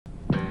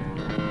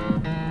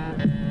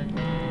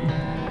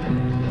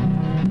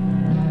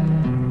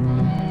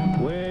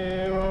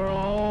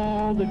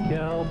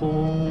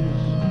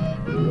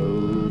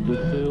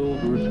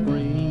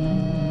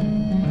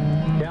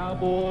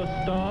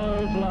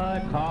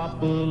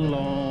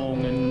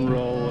Hopalong and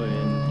Roy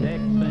and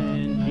Tex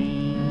and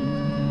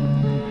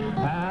Gene,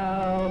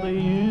 how they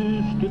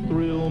used to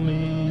thrill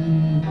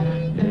me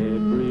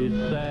every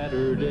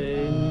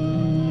Saturday.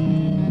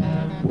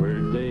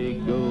 Where'd they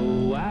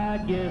go? I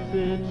guess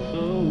it's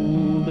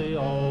so they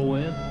all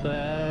went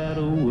that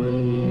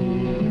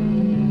away.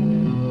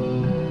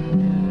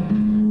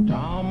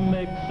 Tom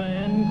Mix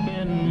and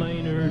Ken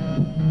Maynard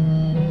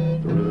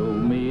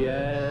thrilled me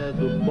as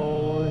a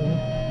boy.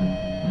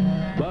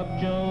 Buck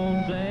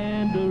Jones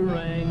and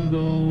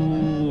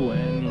Durango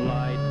and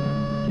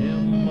Lightning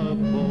Tim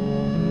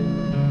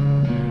McCoy,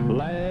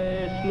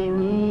 Lash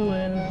LaRue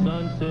and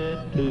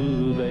Sunset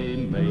too, they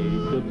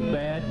made the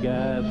bad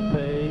guys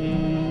pay.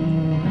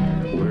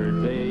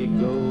 Where'd they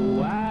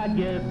go? I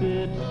guess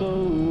it's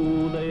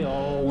so they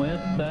all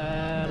went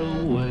that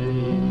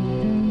away.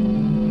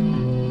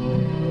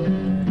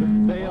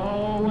 They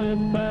all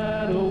went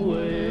that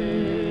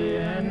away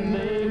and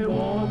they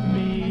won't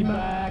be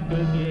back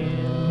again.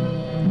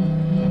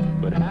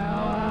 But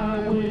how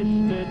I wish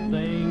that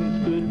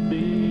things could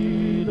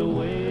be the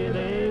way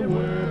they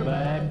were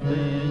back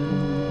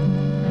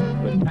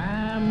then. But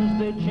times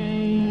they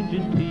change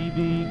and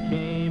TV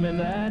came and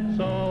that's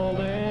all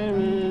there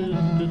is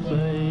to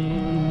say.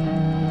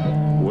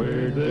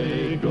 Where'd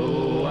they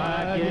go?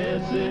 I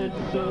guess it's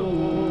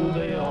so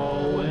they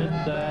all went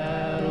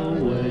that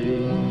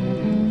away.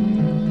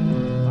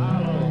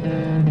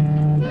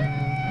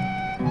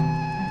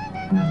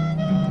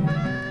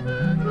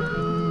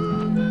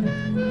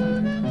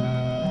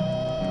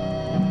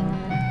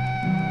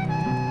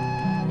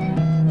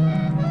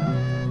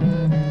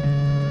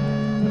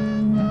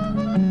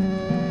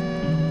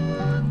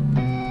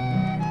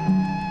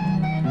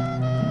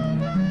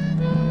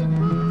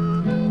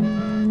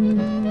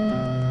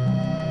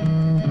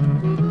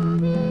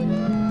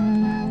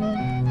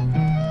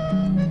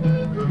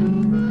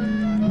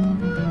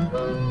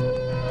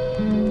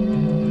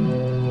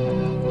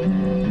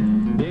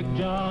 Big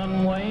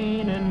John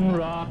Wayne and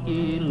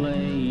Rocky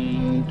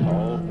Lane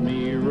taught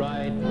me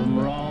right from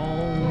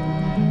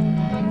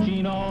wrong.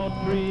 Gene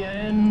Autry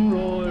and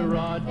Roy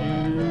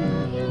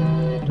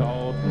Rogers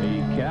taught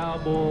me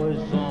cowboy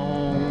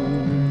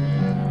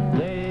songs.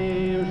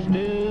 They're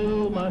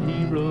still my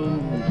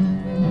heroes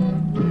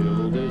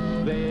till this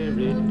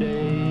very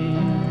day.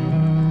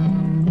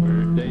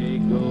 Where'd they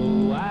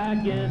go? I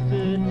guess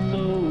it's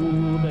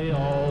so they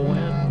all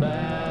went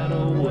that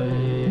away.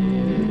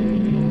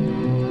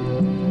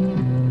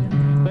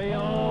 They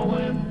all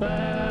went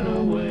that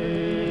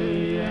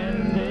away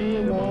and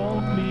they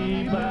won't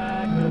be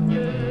back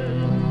again.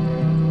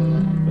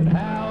 But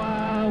how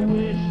I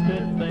wish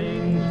that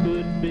things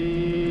could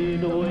be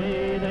the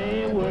way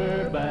they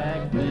were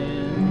back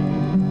then.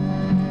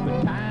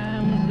 But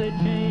times they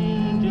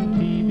change and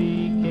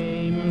TV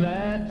came,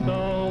 that's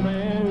all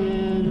there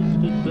is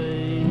to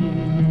say.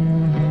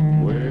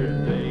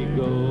 Where'd they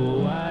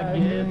go? I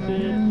guess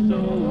it's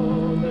so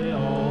they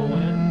all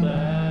went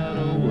that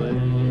away.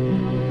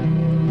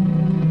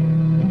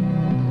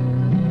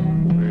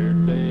 Where'd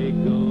they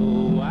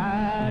go?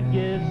 I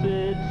guess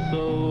it's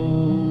so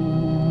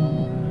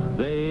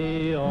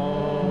they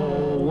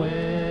all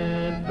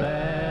went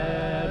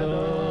that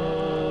away.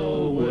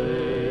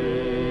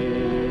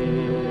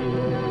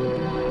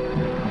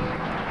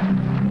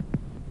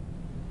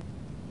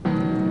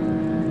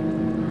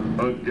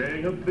 A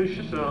gang of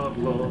vicious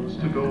outlaws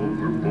took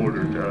over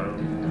Border Town.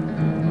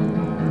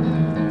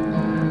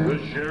 The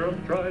sheriff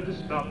tried to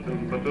stop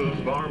them, but those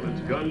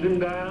varmints gunned him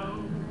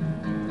down.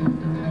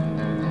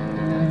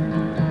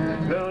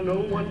 Now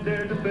no one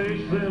dared to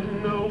face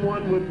them, no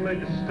one would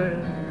make a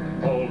stand.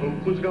 All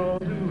hope was gone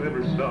to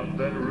ever stop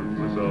that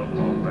ruthless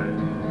outlaw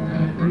band.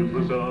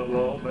 Ruthless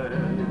outlaw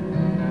band.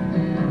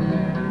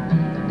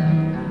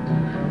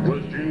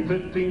 Was June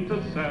 15th,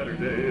 a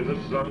Saturday, the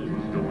sun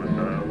was going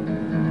down.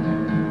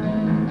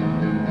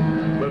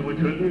 But we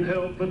couldn't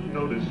help but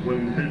notice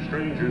when two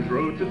strangers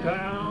rode to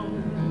town.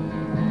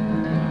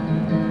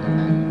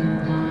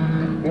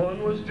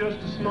 One was just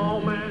a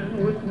small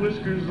man with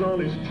whiskers on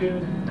his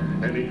chin,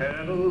 and he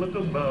had a look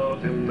about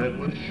him that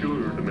was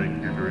sure to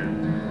make you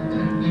grin.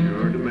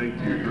 Sure to make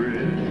you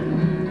grin.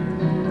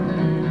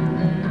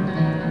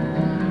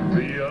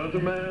 The other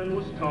man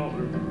was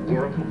taller,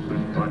 wore a horse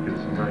as black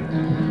as night.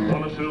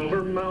 On a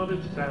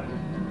silver-mounted saddle,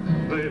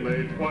 they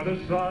made quite a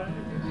sight.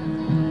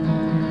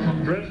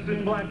 Dressed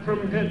in black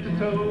from head to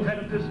toe, had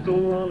a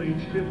pistol on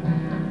each hip.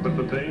 But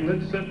the thing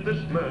that set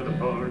this man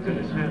apart, in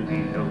his hand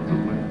he held the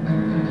whip.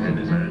 In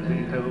his hand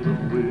he held the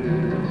whip.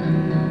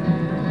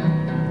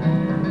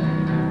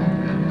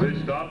 They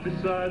stopped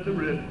beside the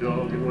Red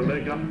Dog, and when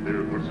they got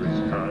their horses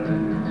tied,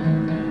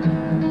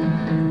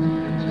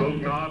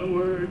 spoke not a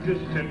word,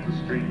 just kept the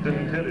street,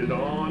 then headed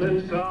on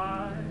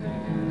inside.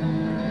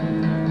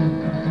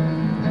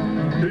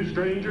 Two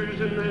strangers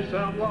in this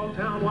outlaw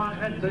town, why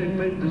had they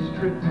made this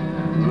trip?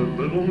 The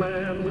little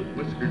man with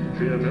whiskered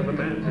chin and the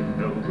man who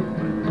held the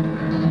whip.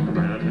 The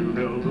man who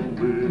held the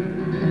whip.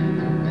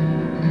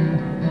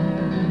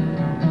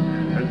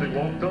 As they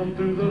walked on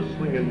through those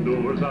swinging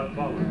doors, I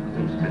followed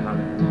close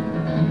behind.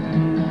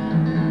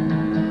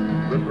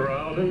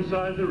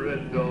 inside the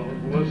Red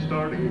Dog was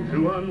starting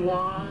to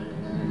unwind.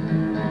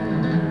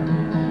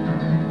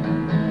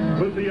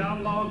 With the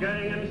outlaw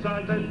gang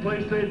inside that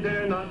place, they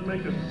dare not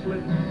make a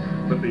slip.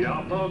 But the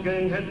outlaw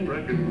gang hadn't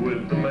reckoned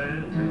with the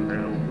man who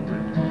held the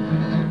whip.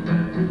 The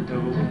man who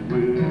held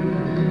the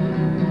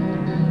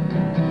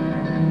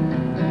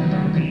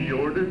whip. He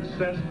ordered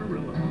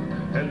sarsaparilla,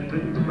 and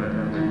then the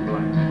man in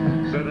black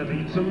said, "I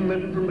need some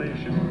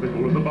information."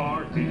 Before the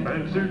barkeep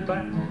answered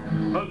back,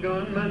 a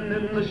gunman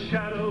in the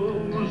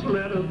shadows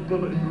let a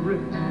bullet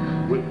rip.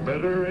 With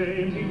better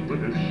aim, he would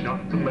have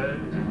shot the man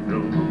who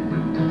held the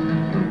whip.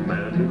 The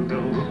man who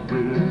held the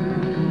whip.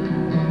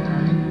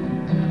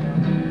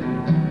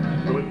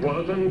 So it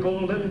wasn't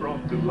cold and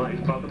brought to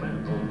life by the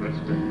man all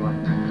dressed in black.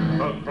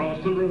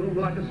 Across the room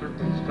like a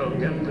serpent's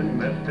tongue, and in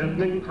that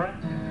deafening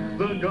crack,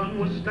 the gun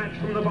was snatched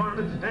from the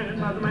varmint's hand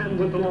by the man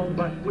with the long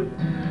black whip.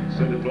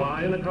 Sent it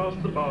flying across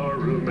the bar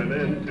room and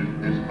into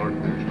his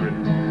partner's grip.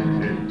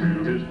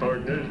 Into his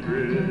partner's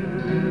grip.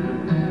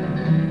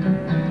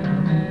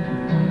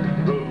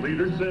 The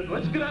leader said,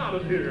 "Let's get out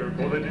of here,"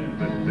 for they knew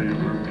that they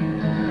were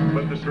beat.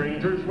 But the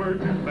strangers were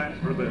too fast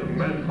for them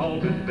and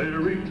halted their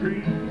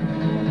retreat.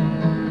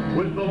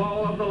 With the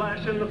law of the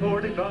lash and the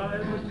 45,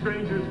 the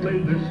strangers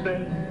made their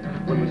stand.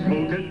 When the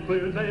smoke had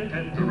cleared, they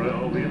had to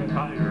corral the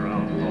entire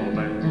outlaw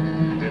band.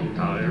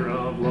 Entire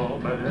outlaw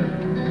band.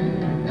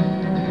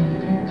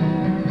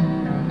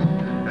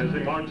 As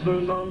they marched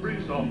those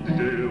hombres off to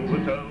jail, the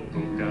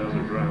townsfolk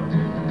gathered round.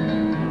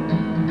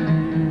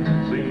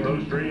 Seeing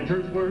those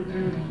strangers were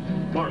Jews,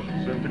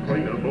 marshals sent to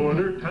clean up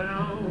border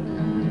town.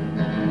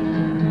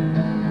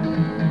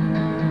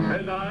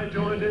 And I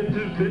joined in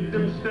to bid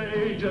them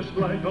stay, just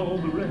like all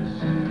the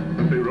rest.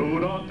 But they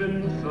rode off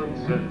in the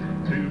sunset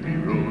to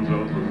heroes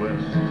of the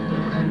West.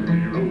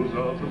 Heroes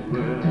of the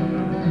West.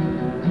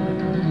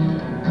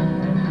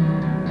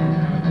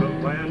 The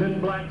man in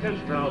black has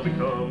now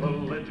become a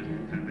legend.